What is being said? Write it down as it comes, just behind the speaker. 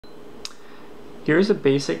Here is a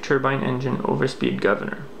basic turbine engine overspeed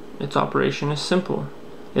governor. Its operation is simple.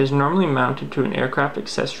 It is normally mounted to an aircraft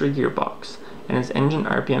accessory gearbox, and as engine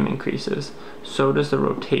RPM increases, so does the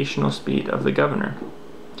rotational speed of the governor.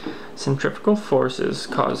 Centrifugal forces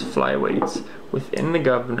cause flyweights within the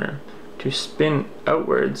governor to spin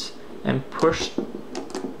outwards and push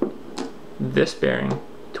this bearing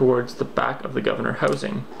towards the back of the governor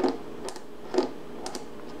housing.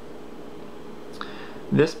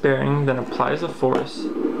 This bearing then applies a force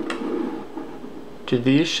to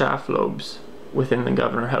these shaft lobes within the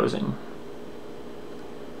governor housing,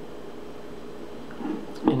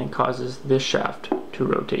 and it causes this shaft to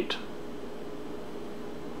rotate.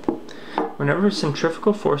 Whenever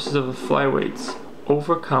centrifugal forces of the flyweights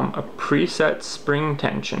overcome a preset spring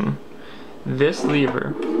tension, this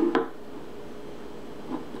lever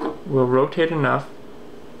will rotate enough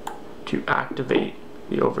to activate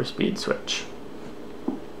the overspeed switch.